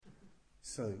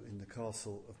So, in the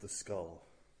castle of the skull.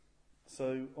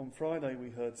 So, on Friday we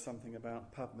heard something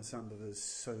about Padmasambhava's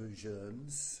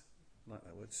sojourns, like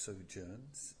that word,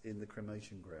 sojourns, in the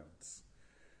cremation grounds,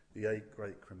 the 8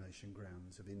 great cremation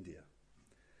grounds of India.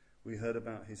 We heard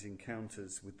about his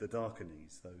encounters with the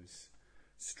Darkinis, those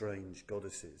strange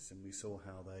goddesses, and we saw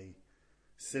how they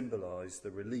symbolise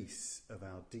the release of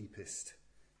our deepest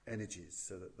energies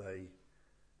so that they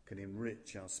can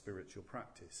enrich our spiritual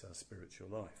practice, our spiritual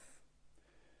life.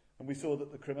 And we saw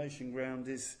that the cremation ground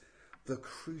is the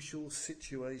crucial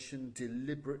situation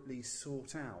deliberately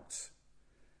sought out,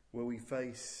 where we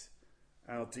face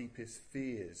our deepest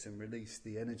fears and release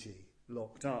the energy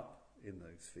locked up in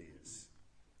those fears.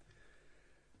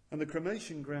 And the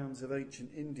cremation grounds of ancient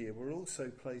India were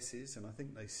also places, and I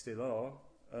think they still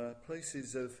are,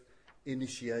 places of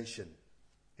initiation,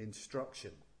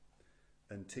 instruction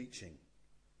and teaching.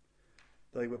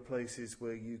 They were places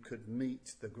where you could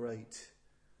meet the great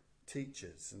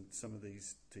teachers, and some of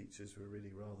these teachers were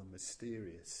really rather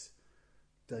mysterious,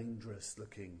 dangerous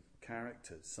looking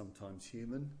characters, sometimes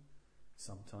human,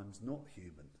 sometimes not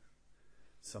human.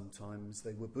 Sometimes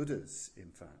they were Buddhas,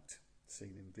 in fact,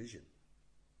 seen in vision.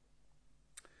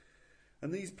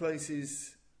 And these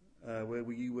places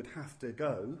where you would have to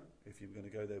go, if you were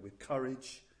going to go there with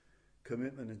courage,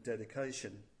 commitment and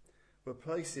dedication, were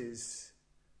places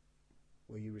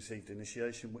where you received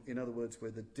initiation, in other words,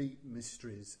 where the deep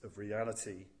mysteries of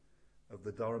reality, of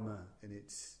the Dharma in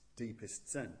its deepest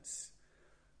sense,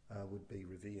 would be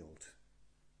revealed.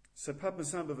 So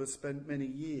Padmasambhava spent many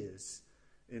years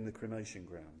in the cremation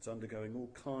grounds, undergoing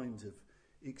all kinds of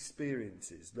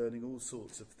experiences, learning all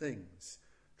sorts of things,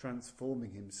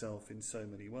 transforming himself in so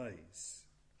many ways.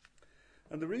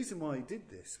 And the reason why he did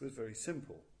this was very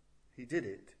simple. He did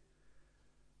it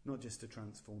not just to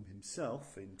transform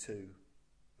himself into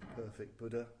a perfect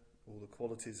Buddha, all the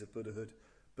qualities of Buddhahood,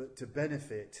 but to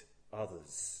benefit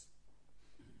others.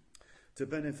 To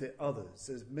benefit others,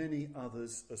 as many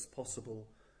others as possible,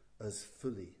 as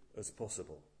fully as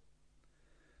possible.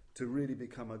 To really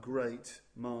become a great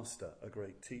master, a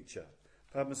great teacher.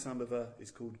 Padmasambhava is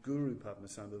called Guru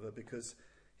Padmasambhava because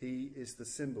he is the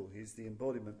symbol, he's the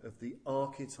embodiment of the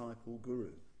archetypal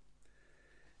Guru.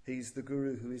 He's the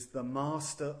Guru who is the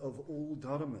master of all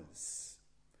dharmas,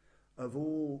 of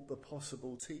all the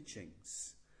possible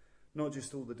teachings, not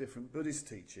just all the different Buddhist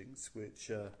teachings which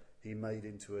he made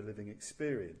into a living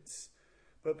experience,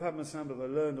 but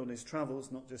Padmasambhava learned on his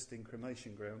travels, not just in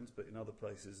cremation grounds but in other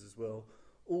places as well,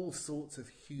 all sorts of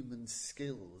human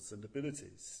skills and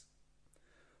abilities.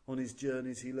 On his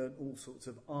journeys he learned all sorts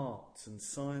of arts and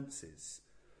sciences,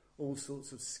 all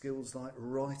sorts of skills like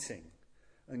writing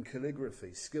and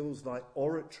calligraphy, skills like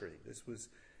oratory. This was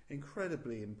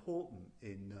incredibly important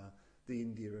in the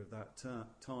India of that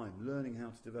time, learning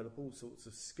how to develop all sorts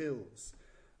of skills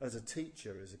as a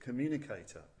teacher, as a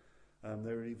communicator.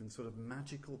 There are even sort of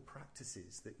magical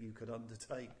practices that you could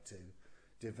undertake to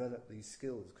develop these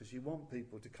skills, because you want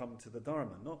people to come to the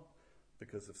Dharma, not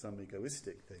because of some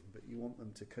egoistic thing, but you want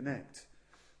them to connect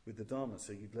with the Dharma,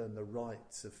 so you'd learn the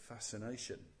rites of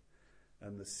fascination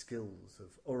and the skills of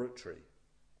oratory.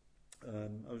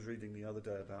 I was reading the other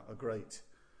day about a great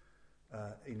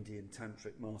Indian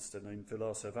tantric master named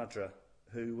Vilasavadra,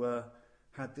 who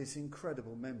had this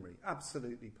incredible memory,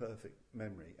 absolutely perfect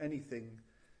memory. Anything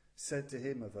said to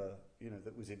him of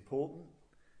that was important,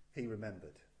 he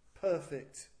remembered.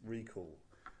 Perfect recall.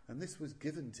 And this was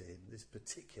given to him, this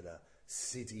particular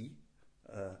siddhi,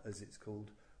 as it's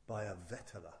called, by a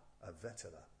Vetala. A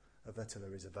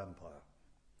Vetala is a vampire.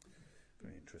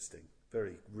 Very interesting.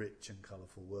 Very rich and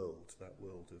colourful world, that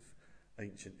world of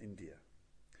ancient India.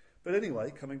 But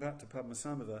anyway, coming back to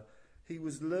Padmasambhava, he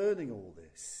was learning all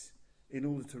this in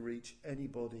order to reach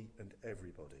anybody and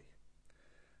everybody.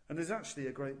 And there's actually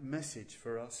a great message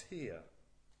for us here.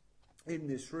 In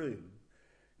this room,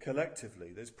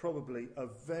 collectively, there's probably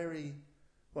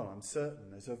I'm certain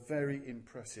there's a very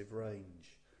impressive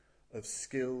range of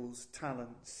skills,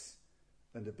 talents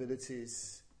and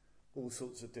abilities, all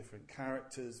sorts of different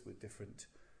characters with different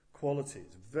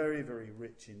qualities. Very, very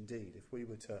rich indeed. If we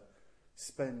were to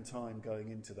spend time going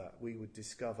into that, we would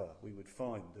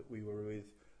find that we were with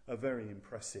a very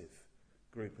impressive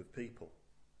group of people.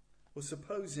 Well,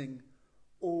 supposing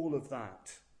all of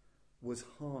that was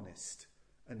harnessed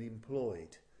and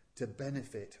employed to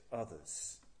benefit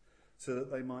others, so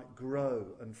that they might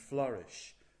grow and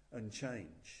flourish and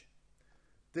change.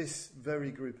 This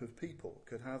very group of people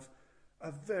could have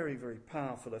a very, very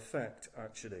powerful effect,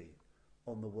 actually,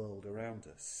 on the world around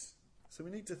us. So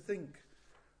we need to think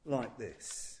like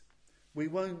this. We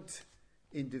won't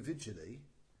individually,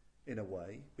 in a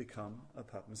way, become a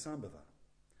Padmasambhava.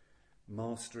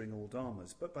 mastering all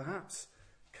dharmas. But perhaps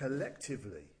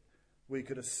collectively we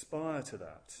could aspire to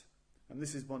that. And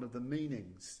this is one of the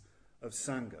meanings of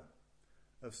Sangha,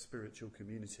 of spiritual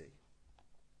community.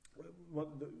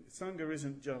 Sangha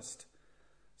isn't just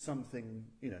something,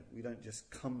 we don't just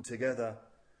come together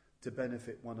to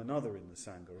benefit one another in the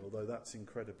Sangha, although that's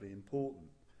incredibly important.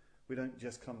 We don't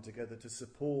just come together to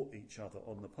support each other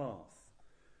on the path.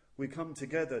 We come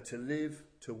together to live,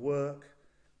 to work,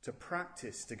 to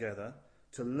practice together,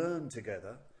 to learn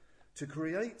together, to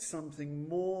create something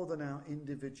more than our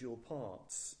individual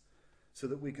parts, so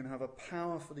that we can have a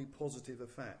powerfully positive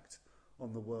effect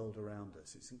on the world around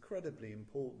us. It's incredibly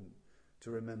important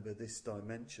to remember this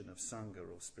dimension of Sangha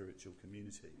or spiritual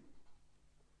community.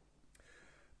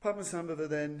 Padmasambhava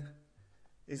then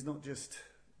is not just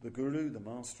the Guru, the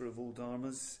master of all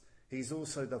dharmas, he's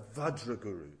also the Vajra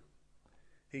Guru.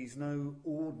 He's no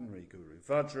ordinary Guru.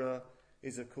 Vajra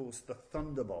is, of course, the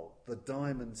thunderbolt, the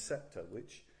diamond scepter,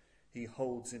 which he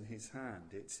holds in his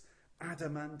hand. It's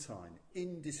adamantine,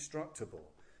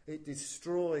 indestructible. It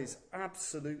destroys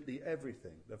absolutely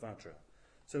everything, the Vajra.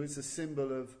 So it's a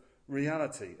symbol of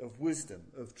reality, of wisdom,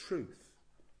 of truth,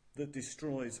 that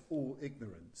destroys all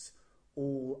ignorance,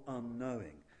 all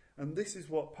unknowing. And this is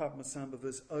what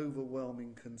Padmasambhava's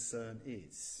overwhelming concern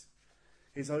is.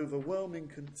 His overwhelming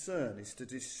concern is to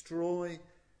destroy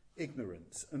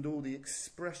ignorance and all the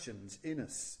expressions in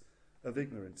us of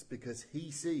ignorance, because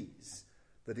he sees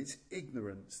that it's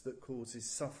ignorance that causes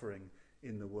suffering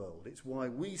in the world. It's why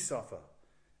we suffer.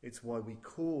 It's why we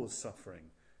cause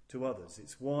suffering to others.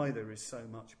 It's why there is so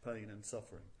much pain and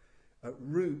suffering. At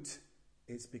root,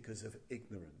 it's because of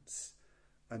ignorance.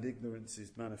 And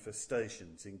ignorance's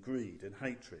manifestations in greed and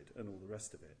hatred and all the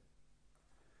rest of it.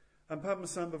 And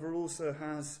Padmasambhava also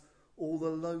has all the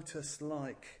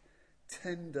lotus-like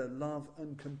tender love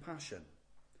and compassion.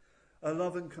 A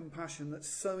love and compassion that's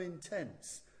so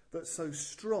intense, that's so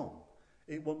strong,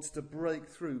 it wants to break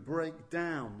through, break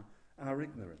down our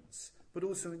ignorance, but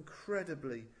also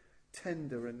incredibly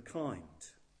tender and kind.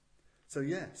 So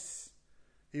yes,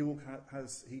 he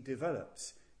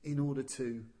develops, in order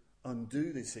to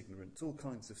undo this ignorance, all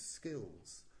kinds of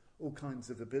skills, all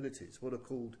kinds of abilities, what are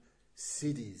called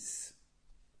siddhis.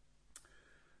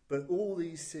 But all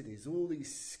these siddhis, all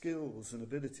these skills and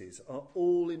abilities are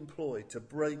all employed to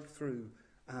break through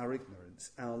our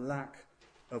ignorance, our lack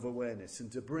of awareness,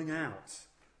 and to bring out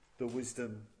the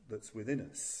wisdom that's within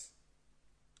us.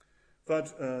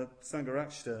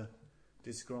 Sangharakshita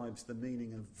describes the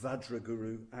meaning of Vajra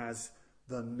Guru as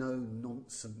the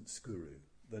no-nonsense Guru.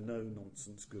 The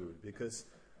no-nonsense Guru, because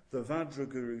the Vajra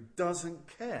Guru doesn't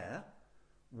care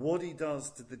what he does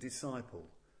to the disciple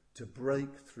to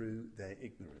break through their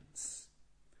ignorance.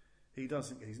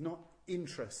 He's not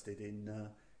interested in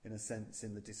a sense,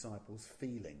 in the disciple's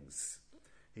feelings.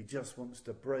 He just wants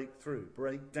to break through,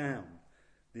 break down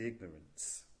the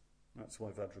ignorance. That's why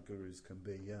Vajra Gurus can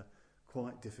be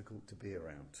quite difficult to be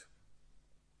around.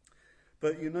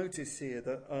 But you notice here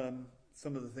that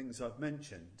some of the things I've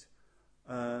mentioned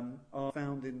are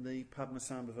found in the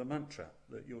Padmasambhava mantra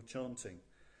that you're chanting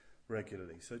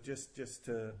regularly. So just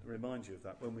to remind you of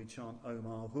that, when we chant Om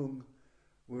Ahum,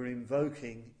 we're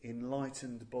invoking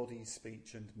enlightened body,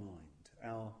 speech and mind.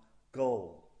 Our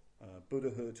goal,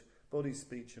 Buddhahood, body,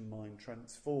 speech and mind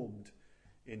transformed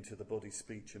into the body,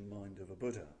 speech and mind of a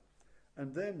Buddha.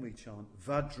 And then we chant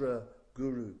Vajra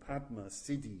Guru Padma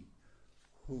Siddhi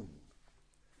Hum.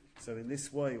 So in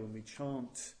this way, when we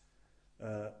chant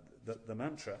the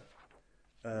mantra,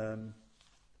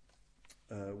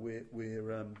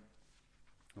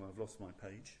 I've lost my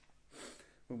page.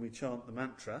 When we chant the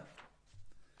mantra,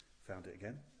 found it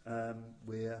again,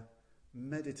 we're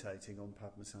meditating on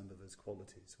Padmasambhava's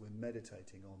qualities. We're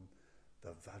meditating on the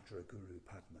Vajra Guru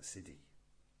Padma Siddhi,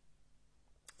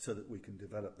 so that we can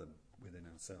develop them within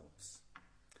ourselves.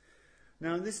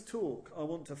 Now in this talk, I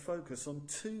want to focus on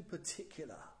two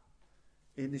particular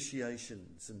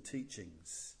initiations and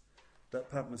teachings that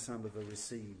Padmasambhava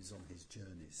receives on his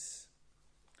journeys.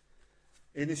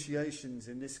 Initiations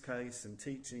in this case, and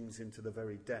teachings into the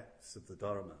very depths of the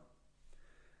Dharma.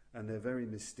 And they're very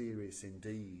mysterious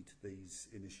indeed, these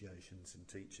initiations and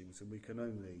teachings, and we can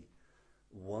only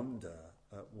wonder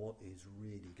at what is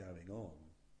really going on.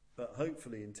 But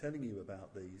hopefully in telling you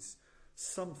about these,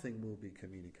 something will be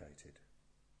communicated.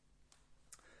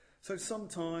 So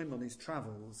sometime on his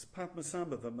travels,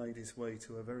 Padmasambhava made his way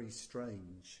to a very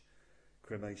strange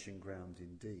cremation ground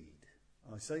indeed.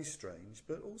 I say strange,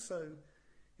 but also,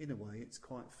 in a way, it's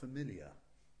quite familiar.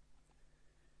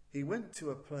 He went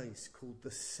to a place called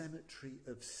the Cemetery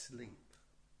of Sleep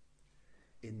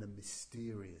in the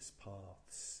mysterious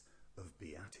paths of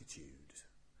beatitude.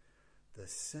 the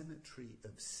cemetery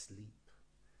of sleep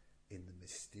in the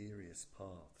mysterious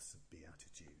paths of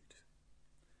beatitude.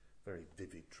 Very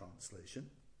vivid translation.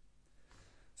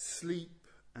 Sleep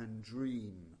and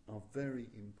dream are very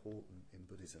important in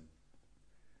Buddhism.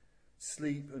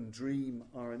 Sleep and dream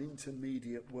are an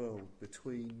intermediate world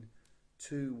between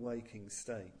two waking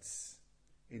states.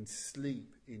 In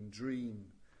sleep, in dream,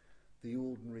 the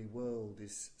ordinary world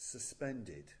is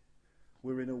suspended.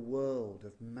 We're in a world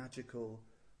of magical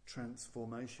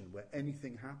transformation where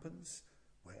anything happens,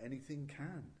 where anything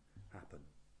can happen.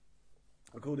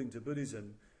 According to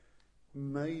Buddhism,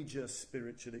 major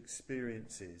spiritual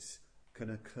experiences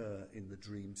can occur in the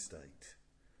dream state.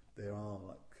 There are,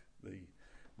 like the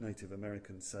Native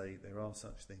Americans say, there are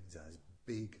such things as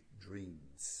big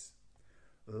dreams,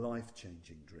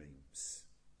 life-changing dreams.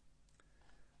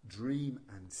 Dream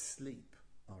and sleep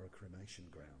are a cremation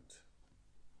ground.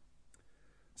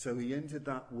 So he entered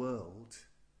that world,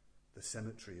 the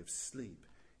cemetery of sleep,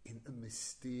 in the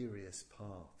mysterious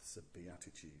paths of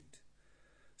beatitude.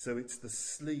 So it's the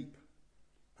sleep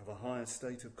of a higher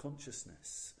state of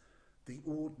consciousness. The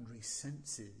ordinary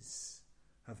senses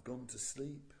have gone to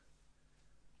sleep,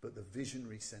 but the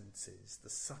visionary senses, the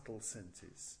subtle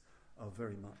senses, are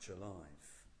very much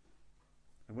alive.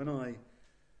 And when I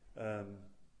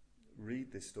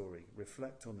read this story,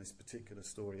 reflect on this particular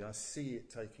story, I see it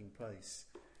taking place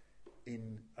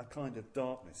in a kind of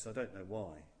darkness, I don't know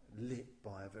why, lit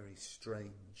by a very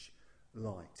strange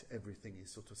light. Everything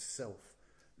is sort of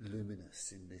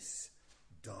self-luminous in this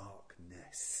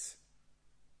darkness,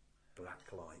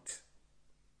 black light.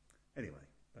 Anyway,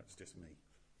 that's just me.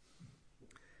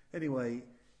 Anyway,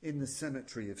 in the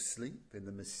cemetery of sleep, in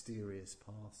the mysterious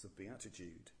paths of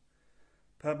beatitude,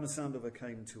 Padmasambhava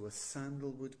came to a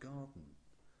sandalwood garden,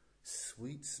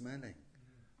 sweet smelling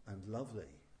and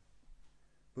lovely.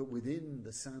 But within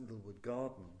the sandalwood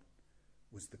garden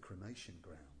was the cremation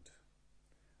ground,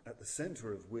 at the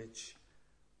centre of which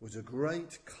was a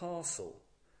great castle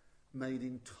made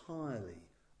entirely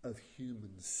of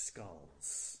human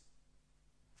skulls.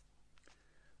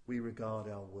 We regard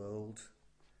our world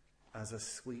as a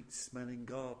sweet-smelling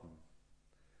garden.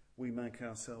 We make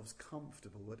ourselves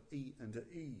comfortable and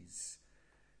at ease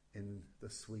in the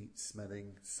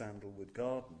sweet-smelling sandalwood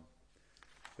garden.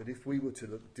 But if we were to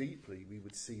look deeply, we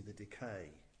would see the decay.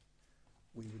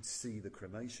 We would see the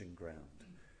cremation ground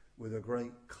with a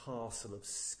great castle of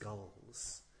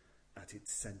skulls at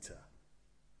its centre.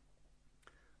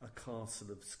 A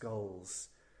castle of skulls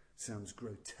sounds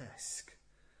grotesque,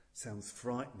 sounds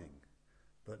frightening,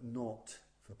 but not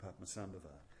for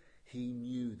Padmasambhava. He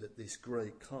knew that this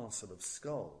great castle of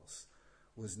skulls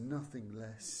was nothing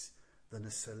less than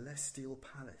a celestial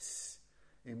palace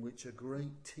in which a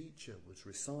great teacher was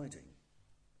residing.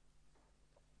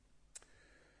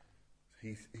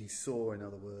 He saw, in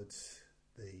other words,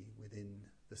 within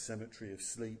the cemetery of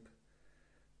sleep,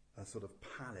 a sort of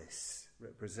palace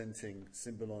representing,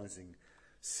 symbolising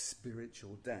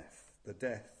spiritual death, the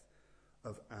death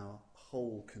of our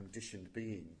whole conditioned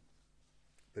being.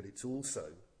 But it's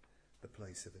also the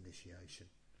place of initiation,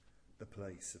 the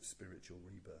place of spiritual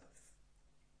rebirth.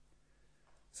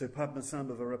 So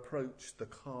Padmasambhava approached the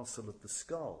castle of the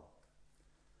skull,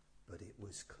 but it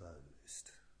was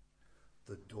closed.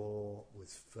 The door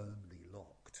was firmly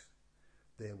locked.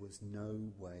 There was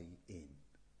no way in,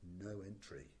 no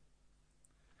entry.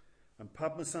 And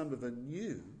Padmasambhava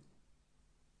knew,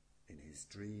 in his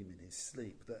dream, in his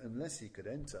sleep, that unless he could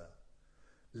enter,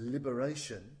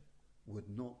 liberation would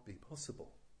not be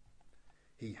possible.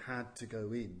 He had to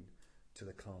go in to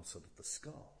the castle of the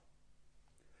skull.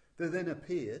 There then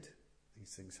appeared,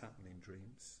 these things happen in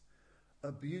dreams,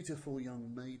 a beautiful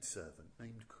young maidservant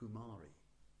named Kumari.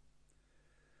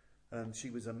 And she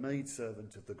was a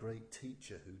maidservant of the great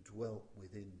teacher who dwelt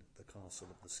within the castle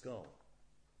of the skull.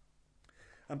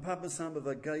 And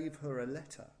Padmasambhava gave her a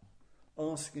letter,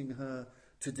 asking her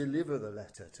to deliver the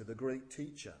letter to the great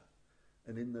teacher.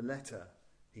 And in the letter,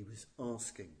 he was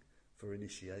asking for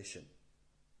initiation.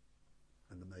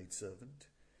 And the maidservant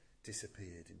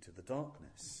disappeared into the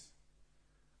darkness.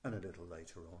 And a little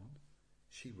later on,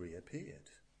 she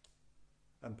reappeared.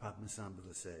 And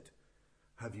Padmasambhava said,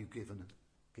 "Have you given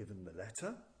the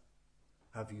letter?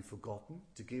 Have you forgotten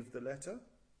to give the letter?"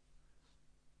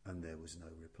 And there was no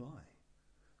reply.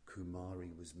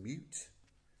 Kumari was mute.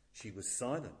 She was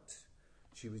silent.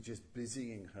 She was just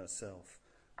busying herself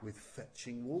with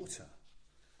fetching water,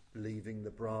 leaving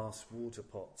the brass water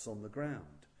pots on the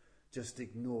ground, just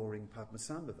ignoring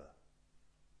Padmasambhava.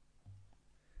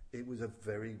 It was a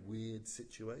very weird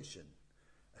situation,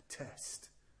 a test,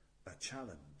 a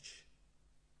challenge.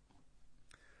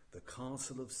 The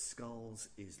castle of skulls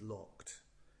is locked,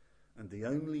 and the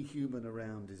only human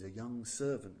around is a young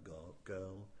servant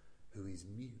girl who is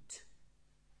mute.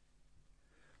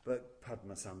 But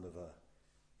Padmasambhava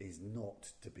is not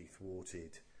to be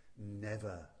thwarted,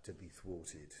 never to be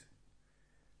thwarted.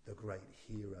 The great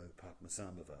hero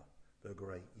Padmasambhava, the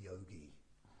great yogi.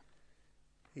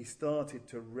 He started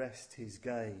to rest his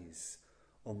gaze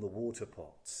on the water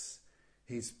pots,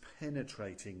 his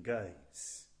penetrating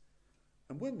gaze.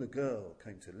 And when the girl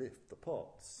came to lift the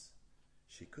pots,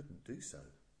 she couldn't do so.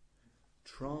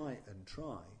 Try and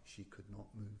try, she could not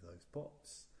move those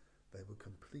pots. They were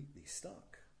completely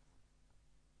stuck.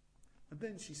 And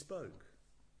then she spoke.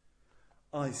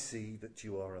 I see that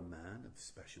you are a man of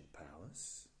special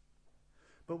powers.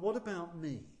 But what about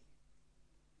me?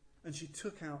 And she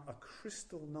took out a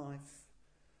crystal knife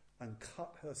and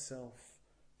cut herself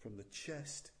from the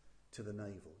chest to the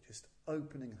navel, just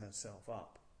opening herself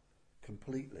up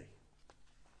completely.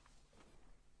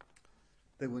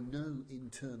 There were no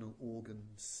internal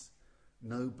organs,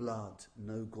 no blood,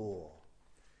 no gore.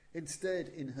 Instead,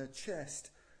 in her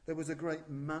chest, there was a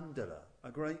great mandala,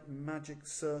 a great magic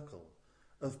circle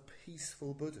of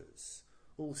peaceful Buddhas,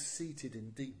 all seated in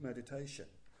deep meditation,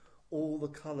 all the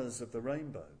colours of the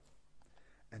rainbow.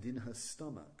 And in her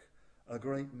stomach, a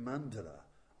great mandala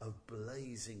of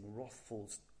blazing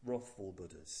wrathful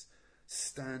Buddhas,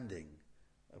 standing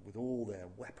with all their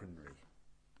weaponry.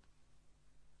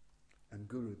 And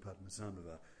Guru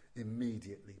Padmasambhava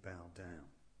immediately bowed down,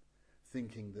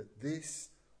 thinking that this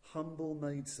humble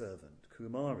maidservant,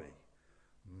 Kumari,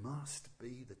 must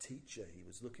be the teacher he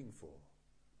was looking for.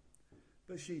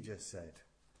 But she just said,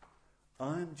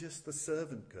 I'm just the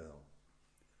servant girl.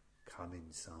 Come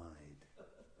inside.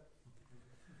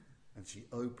 And she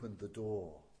opened the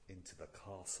door into the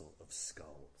castle of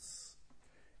skulls,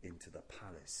 into the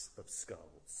palace of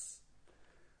skulls.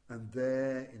 And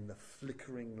there, in the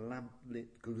flickering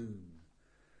lamp-lit gloom,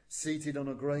 seated on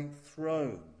a great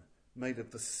throne made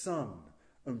of the sun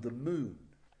and the moon,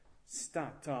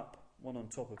 stacked up one on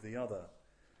top of the other,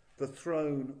 the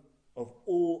throne of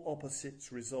all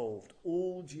opposites resolved,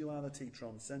 all duality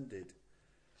transcended,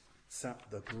 sat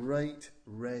the great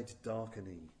red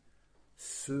Darkini,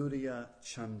 Surya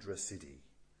Chandra Siddhi,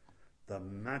 the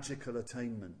magical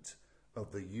attainment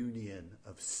of the union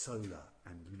of solar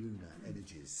and lunar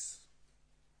energies.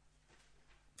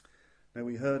 Now,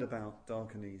 we heard about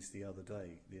Darkinis the other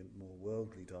day, the more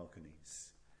worldly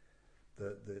Darkinis,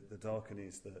 the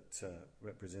Darkinis that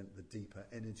represent the deeper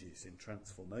energies in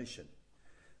transformation.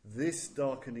 This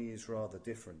Darkini is rather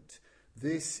different.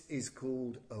 This is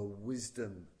called a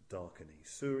wisdom Darkini.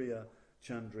 Surya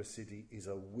Chandra Siddhi is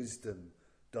a wisdom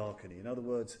Darkini. In other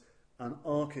words, an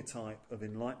archetype of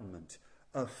enlightenment,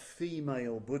 a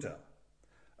female Buddha,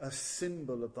 a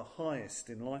symbol of the highest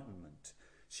enlightenment.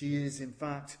 She is, in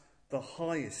fact, the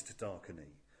highest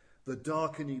Darkini, the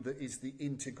Darkini that is the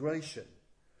integration,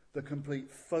 the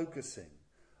complete focusing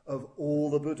of all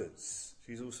the Buddhas.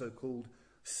 She's also called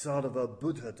Sarva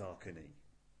Buddha Darkini.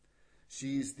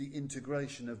 She is the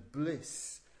integration of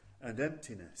bliss and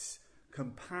emptiness,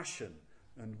 compassion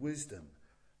and wisdom,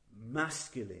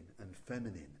 masculine and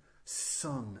feminine,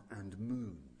 sun and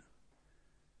moon.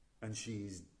 And she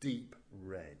is deep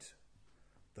red,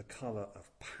 the colour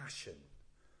of passion,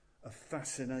 of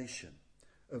fascination,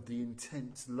 of the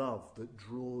intense love that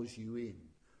draws you in,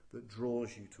 that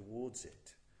draws you towards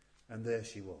it. And there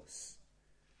she was,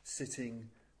 sitting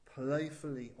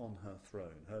playfully on her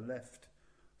throne, her left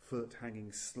foot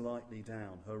hanging slightly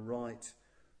down, her right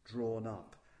drawn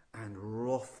up, and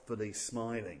wrathfully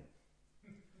smiling.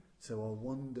 So a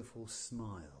wonderful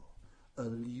smile,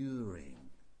 alluring,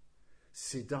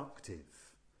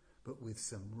 seductive, but with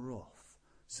some wrath,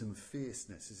 some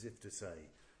fierceness, as if to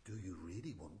say, do you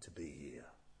really want to be here?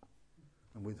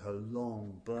 And with her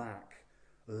long, black,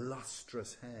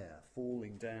 lustrous hair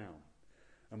falling down,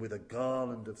 and with a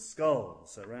garland of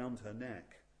skulls around her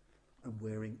neck, and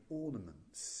wearing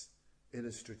ornaments,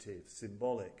 illustrative,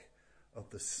 symbolic, of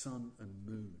the sun and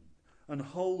moon, and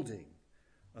holding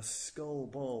a skull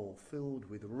bowl filled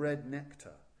with red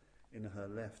nectar in her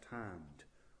left hand,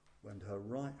 and her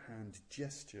right hand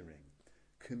gesturing,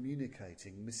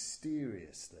 communicating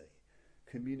mysteriously,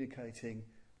 communicating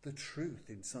the truth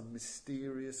in some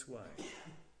mysterious way,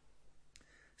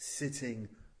 sitting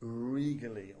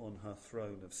regally on her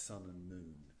throne of sun and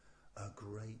moon, a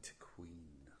great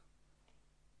queen.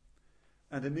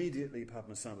 And immediately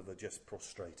Padmasambhava just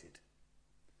prostrated.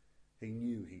 He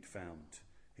knew he'd found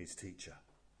his teacher.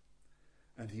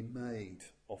 And he made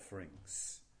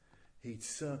offerings. He'd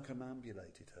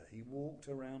circumambulated her. He walked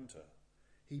around her.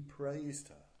 He praised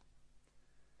her.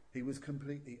 He was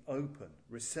completely open,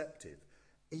 receptive,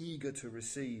 eager to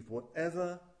receive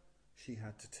whatever she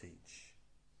had to teach.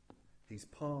 He's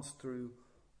passed through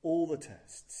all the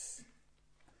tests,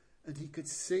 and he could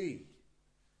see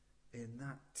in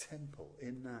that temple,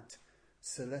 in that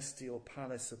celestial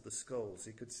palace of the skulls,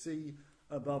 he could see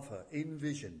above her, in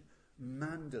vision,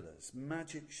 mandalas,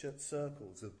 magic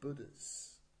circles of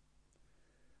Buddhas.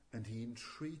 And he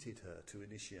entreated her to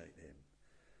initiate him,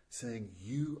 saying,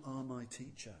 "You are my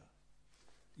teacher.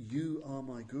 You are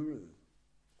my guru.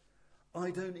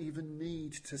 I don't even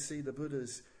need to see the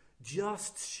Buddhas.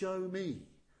 Just show me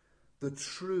the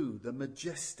true, the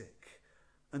majestic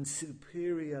and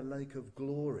superior lake of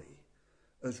glory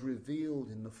as revealed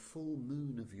in the full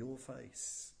moon of your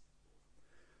face."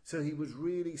 So he was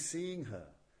really seeing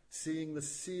her, seeing the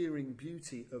searing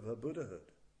beauty of her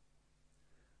Buddhahood.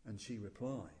 And she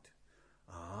replied,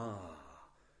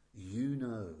 "You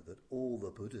know that all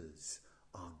the Buddhas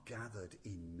are gathered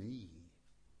in me."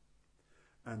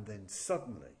 And then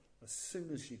suddenly, as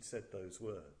soon as she'd said those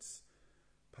words,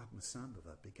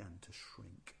 Padmasambhava began to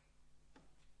shrink.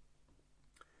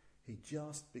 He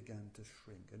just began to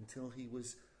shrink until he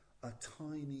was a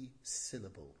tiny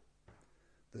syllable,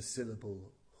 the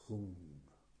syllable hum,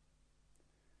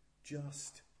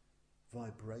 just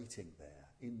vibrating there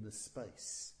in the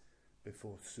space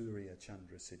before Surya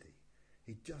Chandra Siddhi.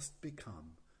 He'd just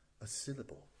become a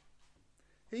syllable.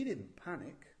 He didn't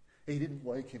panic. He didn't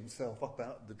wake himself up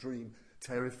out of the dream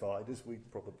terrified, as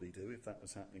we'd probably do if that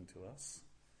was happening to us.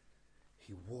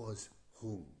 He was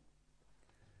hum,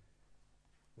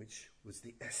 which was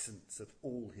the essence of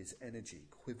all his energy,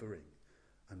 quivering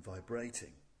and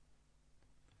vibrating.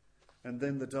 And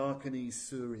then the Darkani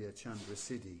Surya Chandra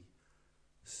Siddhi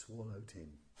swallowed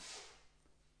him,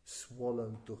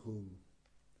 swallowed the hum.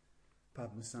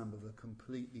 Padmasambhava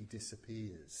completely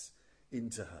disappears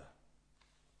into her.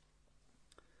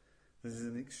 This is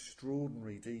an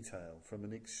extraordinary detail from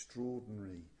an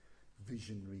extraordinary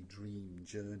visionary dream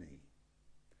journey.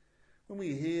 When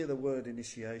we hear the word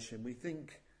initiation, we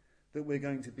think that we're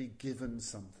going to be given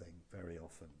something very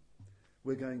often.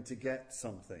 We're going to get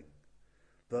something.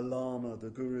 The Lama,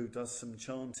 the Guru, does some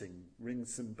chanting,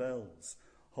 rings some bells,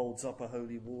 holds up a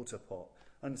holy water pot,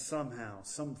 and somehow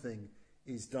something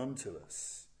is done to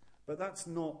us. But that's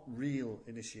not real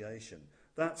initiation.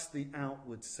 That's the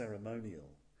outward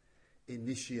ceremonial.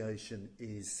 Initiation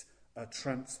is a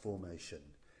transformation.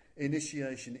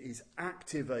 Initiation is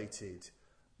activated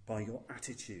by your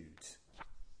attitude.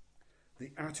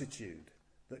 The attitude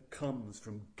that comes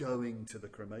from going to the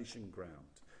cremation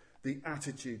ground. The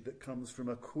attitude that comes from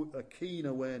a keen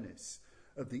awareness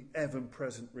of the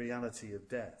ever-present reality of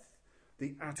death.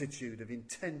 The attitude of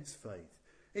intense faith,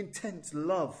 intense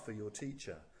love for your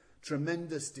teacher,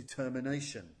 tremendous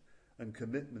determination and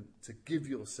commitment to give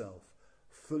yourself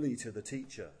fully to the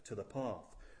teacher, to the path.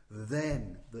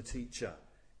 Then the teacher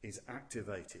is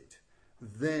activated.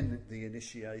 Then the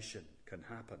initiation can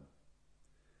happen.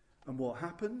 And what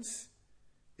happens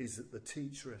is that the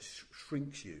teacher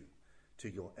shrinks you to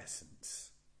your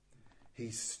essence.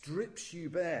 He strips you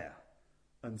bare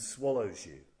and swallows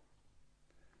you.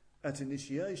 At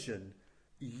initiation,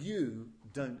 you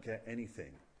don't get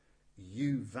anything.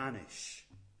 You vanish.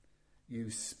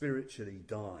 You spiritually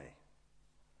die.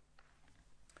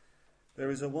 There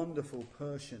is a wonderful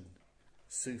Persian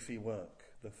Sufi work,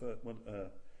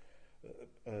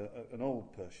 an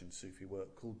old Persian Sufi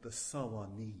work called the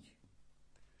Sawani,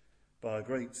 by a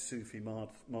great Sufi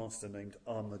master named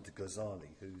Ahmad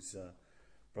Ghazali, whose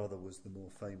brother was the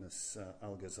more famous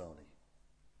Al-Ghazali.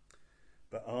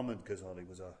 But Ahmad Ghazali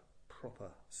was a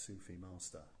proper Sufi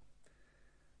master.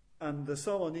 And the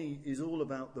Sawani is all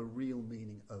about the real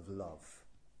meaning of love.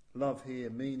 Love here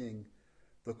meaning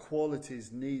the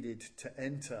qualities needed to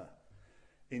enter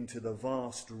into the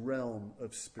vast realm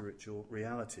of spiritual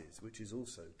realities, which is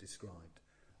also described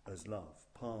as love.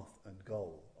 Path and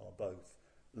goal are both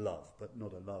love, but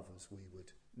not a love as we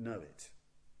would know it.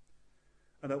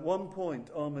 And at one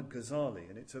point, Ahmad Ghazali,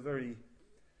 and it's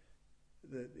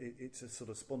a sort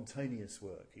of spontaneous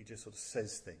work, he just sort of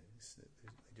says things, they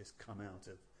just come out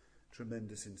of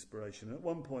tremendous inspiration. And at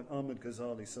one point, Ahmad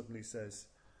Ghazali suddenly says,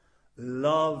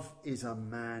 "Love is a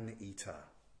man-eater.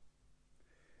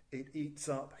 It eats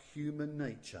up human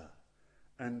nature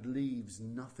and leaves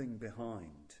nothing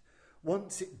behind.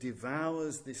 Once it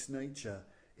devours this nature,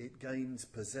 it gains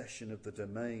possession of the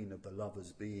domain of the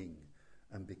lover's being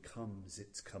and becomes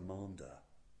its commander."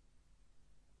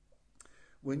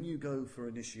 When you go for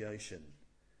initiation,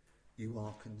 you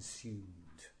are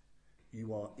consumed,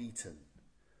 you are eaten,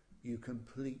 you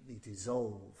completely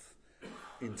dissolve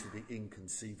into the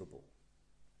inconceivable.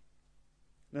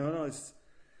 Now, when I was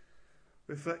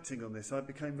reflecting on this, I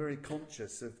became very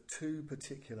conscious of two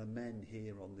particular men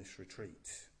here on this retreat,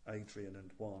 Adrian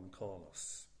and Juan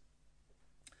Carlos.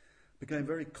 Became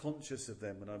very conscious of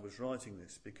them when I was writing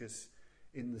this, because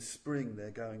in the spring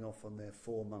they're going off on their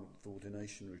 4-month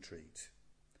ordination retreat.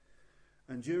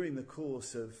 And during the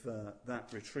course of that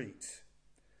retreat,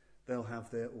 they'll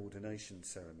have their ordination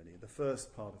ceremony, the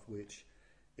first part of which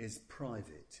is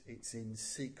private, it's in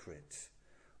secret.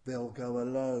 They'll go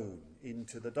alone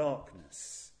into the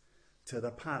darkness to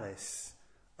the palace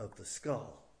of the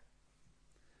skull.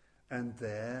 And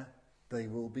there they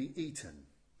will be eaten,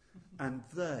 and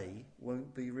they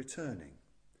won't be returning.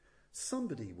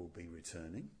 Somebody will be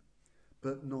returning,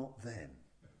 but not them.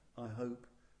 I hope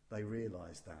they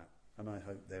realise that, and I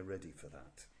hope they're ready for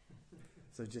that.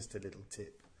 So just a little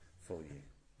tip for you.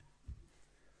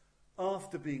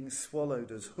 After being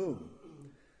swallowed as Hum,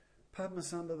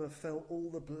 Padmasambhava felt all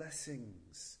the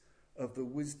blessings of the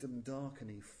wisdom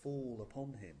darkini fall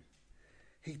upon him.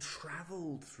 He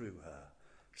travelled through her,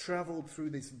 travelled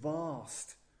through this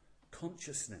vast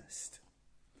consciousness.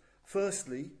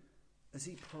 Firstly, as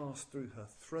he passed through her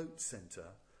throat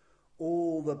centre,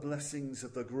 all the blessings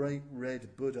of the great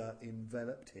red Buddha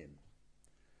enveloped him.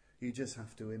 You just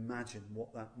have to imagine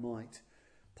what that might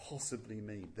possibly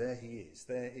mean. There he is.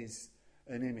 There is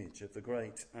an image of the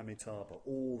great Amitabha,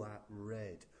 all that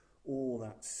red, all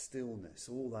that stillness,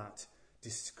 all that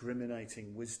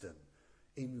discriminating wisdom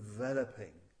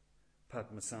enveloping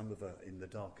Padmasambhava in the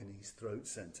Darkini's throat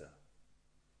centre.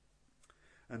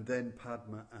 And then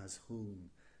Padma as Hum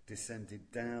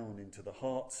descended down into the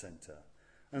heart centre,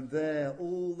 and there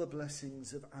all the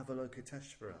blessings of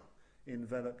Avalokiteshvara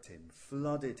enveloped him,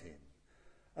 flooded him.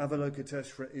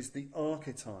 Avalokiteshvara is the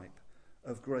archetype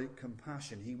of great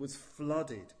compassion. He was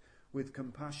flooded with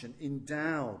compassion,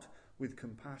 endowed with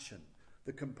compassion,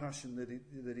 the compassion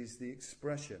that is the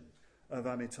expression of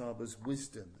Amitabha's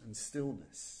wisdom and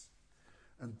stillness.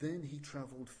 And then he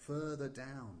travelled further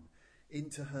down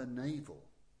into her navel,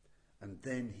 and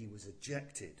then he was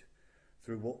ejected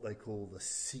through what they call the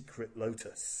secret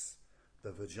lotus,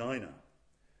 the vagina,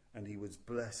 and he was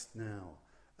blessed now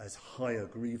as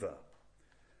Hayagriva,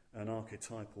 an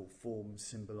archetypal form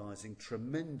symbolising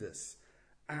tremendous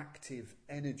active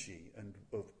energy and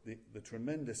of the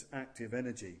tremendous active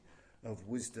energy of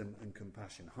wisdom and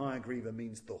compassion. Hayagriva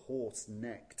means the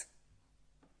horse-necked.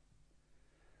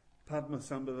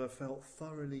 Padmasambhava felt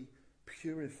thoroughly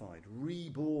purified,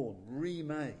 reborn,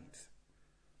 remade.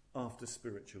 After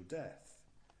spiritual death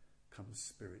comes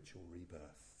spiritual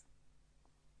rebirth.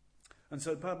 And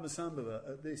so Padmasambhava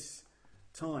at this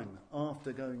time,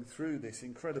 after going through this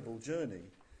incredible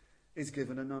journey, is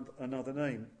given another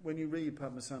name. When you read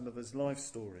Padmasambhava's life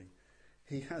story,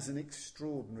 he has an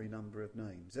extraordinary number of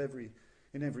names.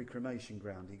 In every cremation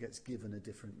ground he gets given a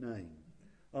different name.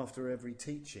 After every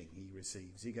teaching he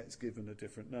receives, he gets given a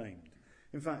different name.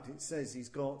 In fact, it says he's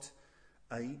got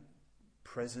 8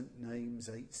 present names,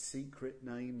 8 secret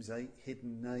names, 8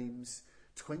 hidden names,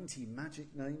 20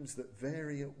 magic names that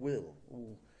vary at will,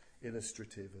 all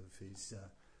illustrative of his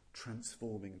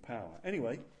transforming power.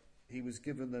 Anyway, he was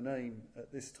given the name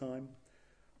at this time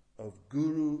of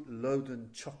Guru Loden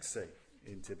Chokse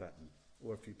in Tibetan,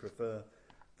 or if you prefer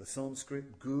the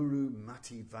Sanskrit, Guru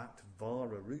Mativat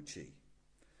Vara Ruchi,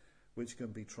 which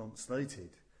can be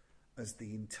translated as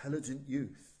the intelligent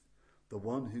youth, the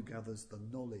one who gathers the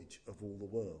knowledge of all the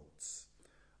worlds.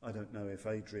 I don't know if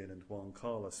Adrian and Juan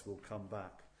Carlos will come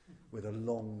back with a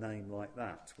long name like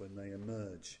that when they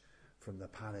emerge from the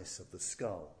palace of the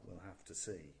skull. We'll have to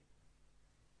see.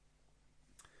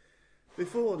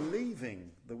 Before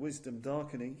leaving the wisdom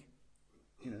darkini,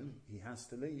 he has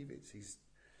to leave. It's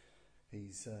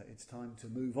time to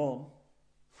move on.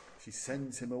 She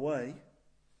sends him away.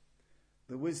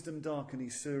 The wisdom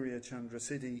darkini Surya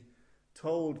Chandrasiddhi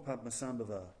told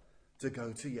Padmasambhava to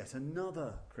go to yet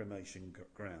another cremation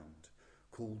ground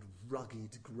called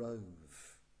Rugged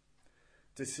Grove,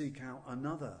 to seek out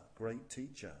another great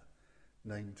teacher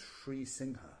named Sri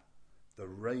Singha, the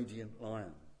radiant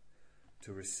lion,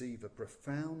 to receive a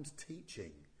profound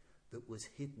teaching that was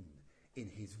hidden in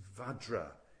his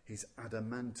Vajra, his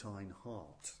adamantine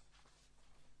heart.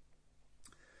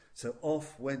 So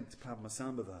off went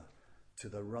Padmasambhava to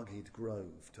the Rugged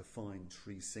Grove to find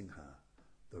Sri Singha,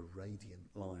 the radiant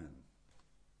lion.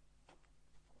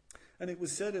 And it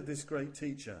was said of this great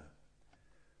teacher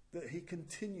that he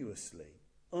continuously,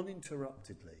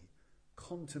 uninterruptedly,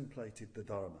 contemplated the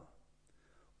Dharma,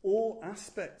 all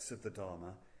aspects of the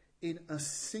Dharma in a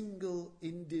single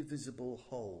indivisible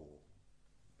whole.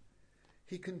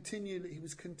 He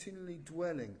was continually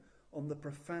dwelling on the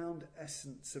profound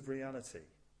essence of reality.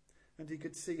 and he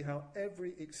could see how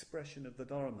every expression of the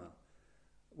Dharma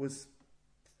was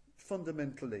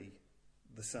fundamentally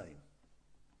the same,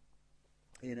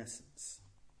 in essence.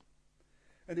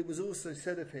 And it was also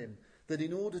said of him that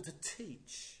in order to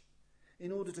teach,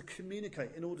 in order to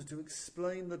communicate, in order to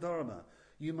explain the Dharma,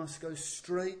 you must go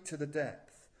straight to the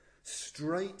depth,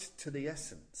 straight to the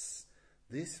essence.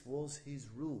 This was his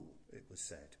rule, it was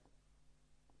said.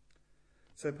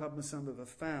 So Padmasambhava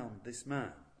found this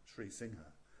man, Sri Singha,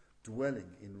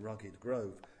 dwelling in rugged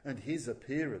grove, and his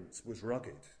appearance was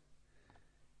rugged.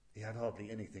 He had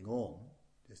hardly anything on,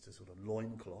 just a sort of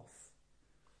loincloth.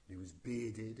 He was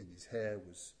bearded and his hair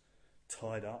was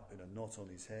tied up in a knot on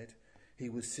his head. He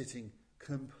was sitting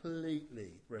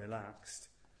completely relaxed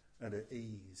and at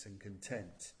ease and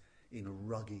content in a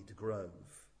rugged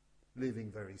grove,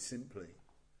 living very simply,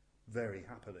 very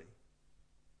happily.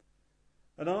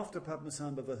 And after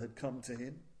Padmasambhava had come to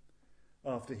him,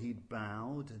 after he'd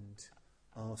bowed and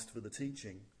asked for the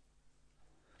teaching,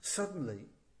 suddenly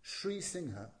Sri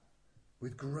Singha,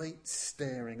 with great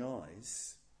staring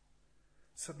eyes,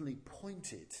 suddenly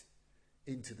pointed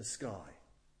into the sky,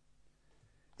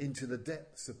 into the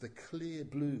depths of the clear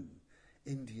blue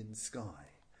Indian sky,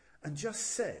 and just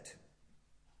said,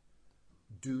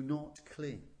 "Do not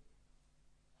cling.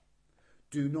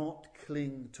 Do not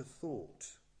cling to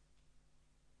thought.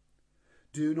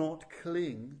 Do not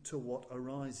cling to what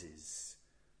arises,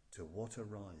 to what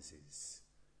arises,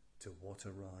 to what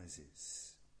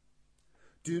arises.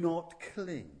 Do not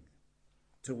cling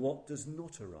to what does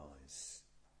not arise,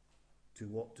 to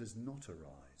what does not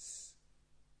arise."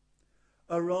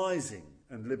 Arising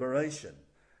and liberation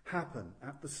happen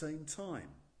at the same time.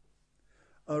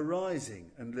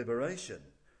 Arising and liberation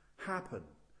happen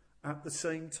at the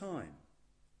same time.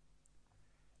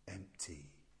 Empty.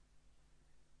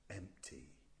 Empty,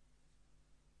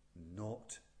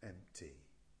 not empty,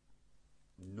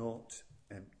 not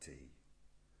empty,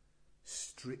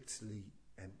 strictly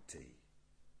empty,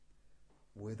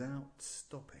 without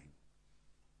stopping,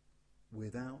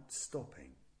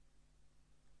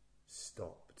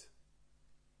 stopped,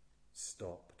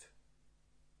 stopped,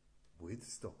 with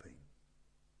stopping,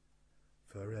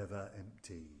 forever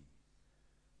empty,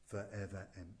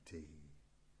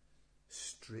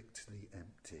 strictly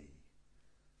empty,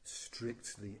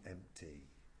 strictly empty,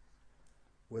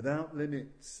 without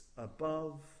limits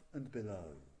above and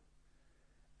below,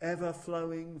 ever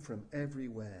flowing from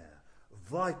everywhere,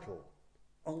 vital,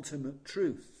 ultimate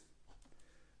truth.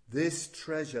 This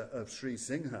treasure of Sri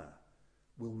Singha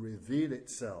will reveal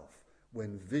itself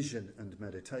when vision and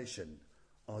meditation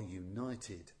are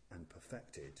united and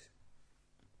perfected.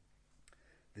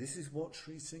 This is what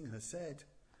Sri Singha said,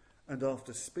 and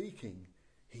after speaking,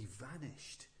 he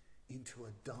vanished into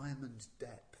a diamond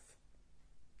depth.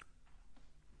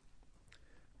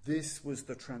 This was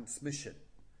the transmission,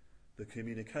 the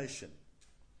communication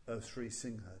of Sri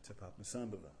Singha to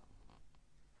Padmasambhava.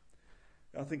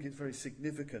 I think it's very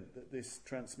significant that this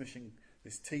transmission,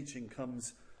 this teaching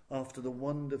comes after the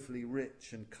wonderfully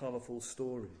rich and colourful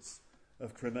stories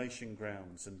of cremation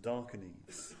grounds and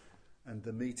darkenings and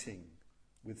the meeting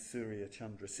with Surya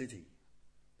Chandra Siddhi.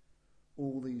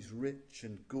 All these rich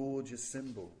and gorgeous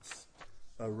symbols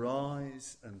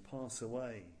arise and pass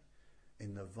away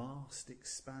in the vast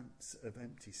expanse of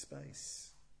empty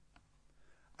space,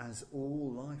 as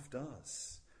all life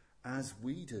does, as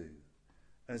we do,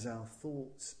 as our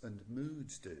thoughts and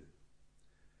moods do.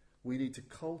 We need to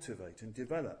cultivate and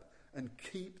develop and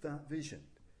keep that vision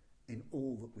in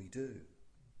all that we do.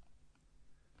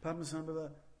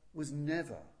 Padmasambhava is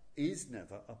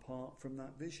never apart from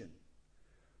that vision.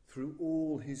 Through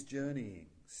all his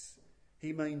journeyings,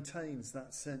 he maintains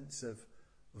that sense of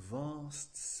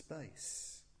vast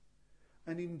space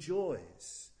and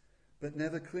enjoys, but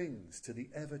never clings to the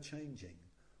ever-changing,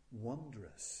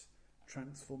 wondrous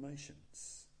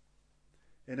transformations.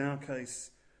 In our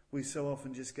case, we so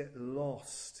often just get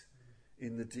lost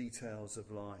in the details of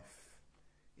life,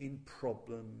 in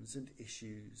problems and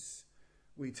issues.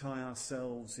 We tie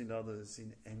ourselves in others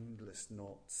in endless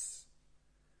knots.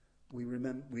 We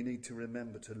need to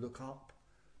remember to look up,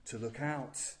 to look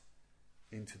out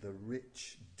into the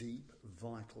rich, deep,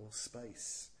 vital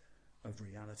space of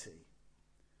reality.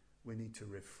 We need to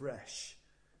refresh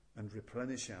and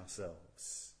replenish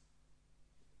ourselves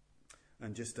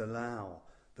and just allow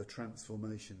the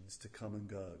transformations to come and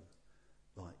go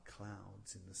like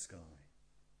clouds in the sky.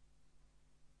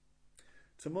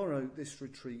 Tomorrow this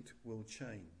retreat will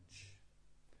change.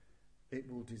 It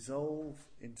will dissolve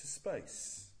into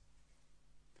space.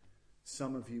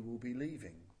 Some of you will be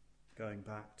leaving, going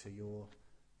back to your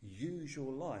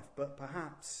usual life, but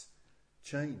perhaps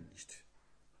changed,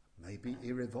 may be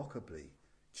irrevocably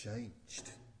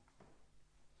changed.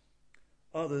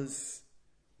 Others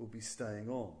will be staying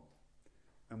on,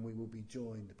 and we will be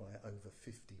joined by over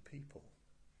 50 people.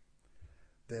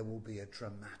 There will be a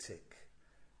dramatic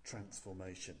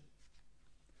transformation.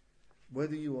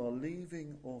 Whether you are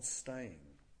leaving or staying,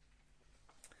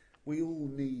 we all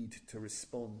need to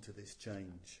respond to this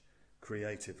change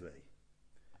creatively.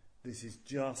 This is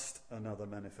just another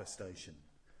manifestation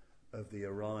of the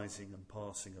arising and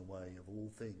passing away of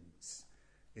all things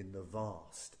in the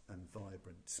vast and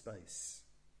vibrant space.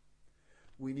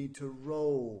 We need to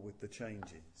roll with the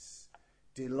changes,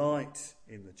 delight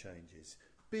in the changes,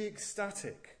 be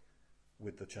ecstatic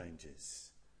with the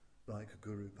changes, like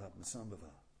Guru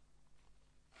Padmasambhava.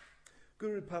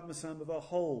 Guru Padmasambhava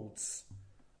holds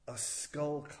a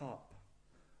skull cup,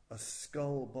 a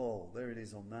skull bowl. There it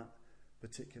is on that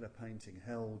particular painting,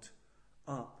 held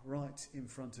up right in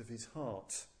front of his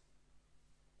heart.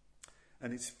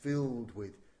 And it's filled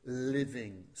with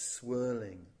living,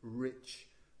 swirling, rich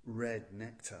red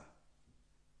nectar.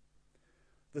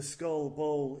 The skull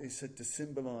bowl is said to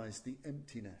symbolise the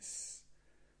emptiness,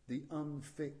 the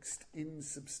unfixed,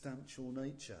 insubstantial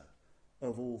nature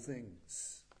of all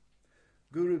things.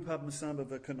 Guru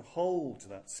Padmasambhava can hold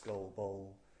that skull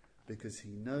bowl because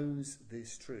he knows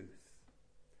this truth.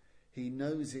 He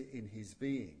knows it in his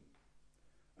being,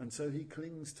 and so he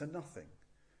clings to nothing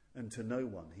and to no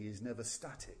one. He is never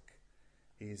static.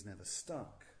 He is never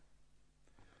stuck.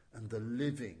 And the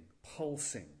living,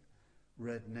 pulsing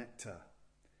red nectar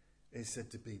is said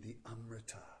to be the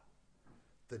Amrita,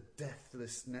 the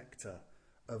deathless nectar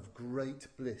of great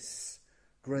bliss,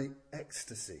 great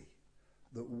ecstasy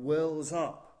that wells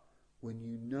up when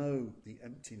you know the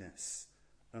emptiness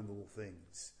and all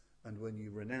things, and when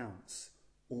you renounce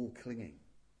all clinging.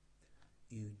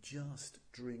 You just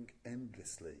drink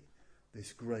endlessly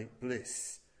this great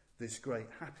bliss, this great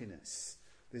happiness,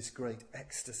 this great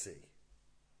ecstasy.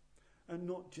 And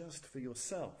not just for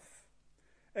yourself.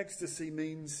 Ecstasy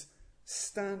means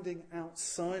standing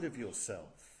outside of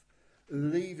yourself,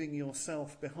 leaving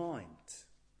yourself behind.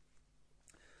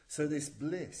 So this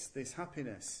bliss, this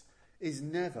happiness is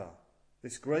never,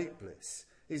 this great bliss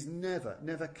is never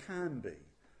can be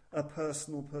a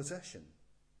personal possession.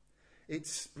 It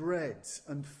spreads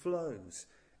and flows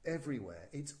everywhere.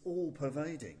 It's all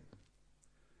pervading.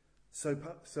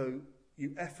 So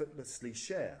you effortlessly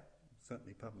share,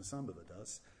 certainly Padmasambhava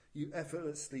does, you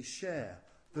effortlessly share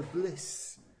the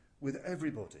bliss with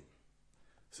everybody.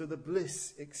 So the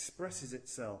bliss expresses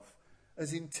itself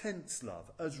as intense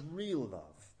love, as real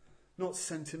love, not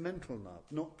sentimental love,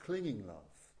 not clinging love,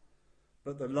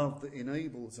 but the love that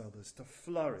enables others to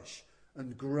flourish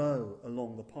and grow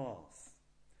along the path.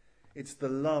 It's the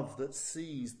love that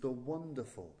sees the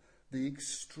wonderful, the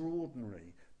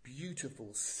extraordinary, beautiful,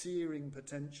 searing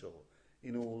potential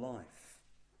in all life.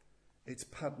 It's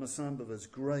Padmasambhava's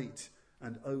great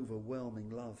and overwhelming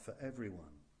love for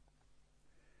everyone.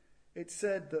 It's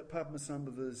said that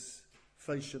Padmasambhava's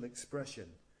facial expression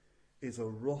is a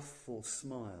wrathful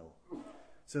smile.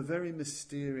 It's a very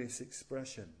mysterious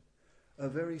expression, a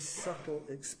very subtle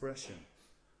expression,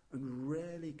 and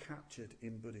rarely captured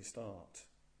in Buddhist art.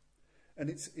 And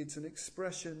it's an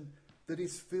expression that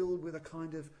is filled with a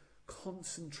kind of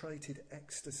concentrated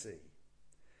ecstasy.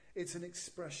 It's an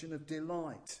expression of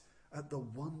delight at the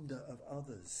wonder of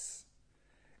others.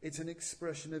 It's an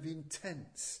expression of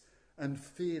intense and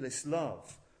fearless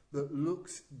love that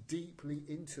looks deeply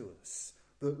into us,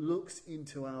 that looks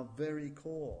into our very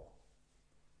core.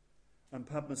 And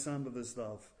Padmasambhava's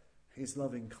love, his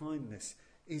loving kindness,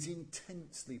 is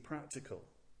intensely practical.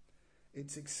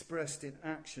 It's expressed in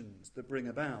actions that bring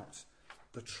about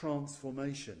the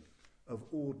transformation of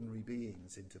ordinary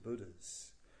beings into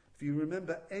Buddhas. If you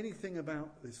remember anything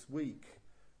about this week,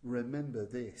 remember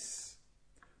this,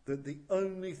 that the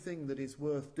only thing that is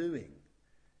worth doing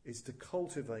is to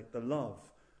cultivate the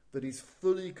love that is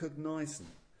fully cognizant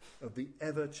of the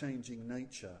ever-changing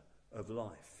nature of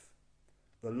life,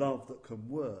 the love that can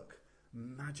work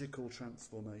magical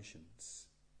transformations.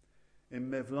 In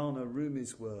Mevlana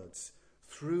Rumi's words,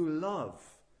 through love,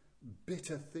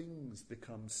 bitter things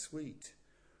become sweet.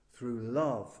 Through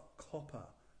love, copper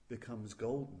becomes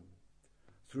golden.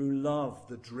 Through love,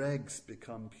 the dregs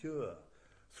become pure.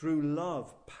 Through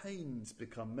love, pains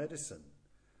become medicine.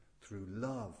 Through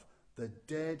love, the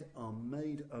dead are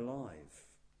made alive.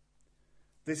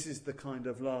 This is the kind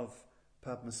of love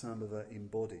Padmasambhava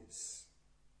embodies.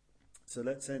 So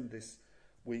let's end this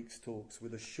week's talks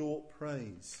with a short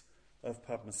praise of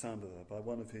Padmasambhava by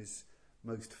one of his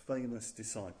most famous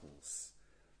disciples,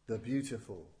 the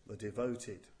beautiful, the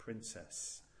devoted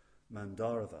princess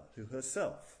Mandarava, who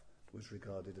herself was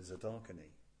regarded as a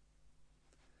darkani.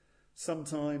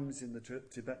 Sometimes in the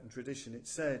Tibetan tradition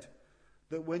it's said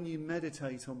that when you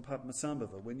meditate on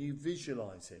Padmasambhava, when you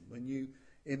visualise him, when you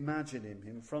imagine him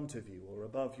in front of you or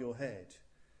above your head,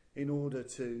 in order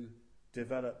to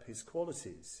develop his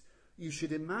qualities, you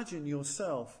should imagine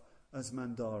yourself as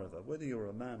Mandarava. Whether you're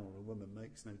a man or a woman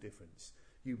makes no difference.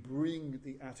 You bring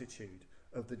the attitude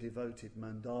of the devoted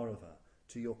Mandarava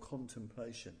to your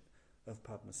contemplation of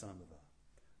Padmasambhava.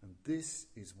 And this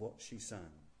is what she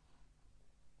sang.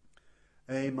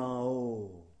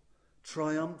 Emao,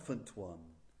 triumphant one,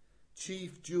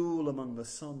 chief jewel among the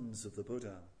sons of the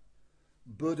Buddha,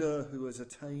 Buddha who has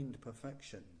attained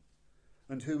perfection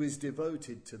and who is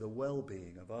devoted to the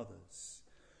well-being of others,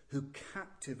 who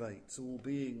captivates all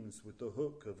beings with the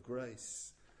hook of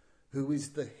grace, who is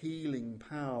the healing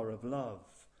power of love,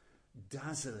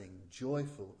 dazzling,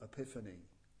 joyful epiphany,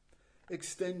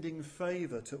 extending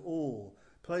favour to all,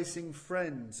 placing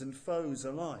friends and foes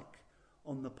alike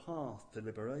on the path to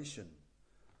liberation,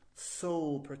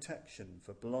 sole protection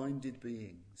for blinded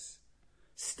beings.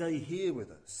 Stay here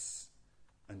with us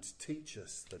and teach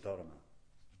us the Dharma.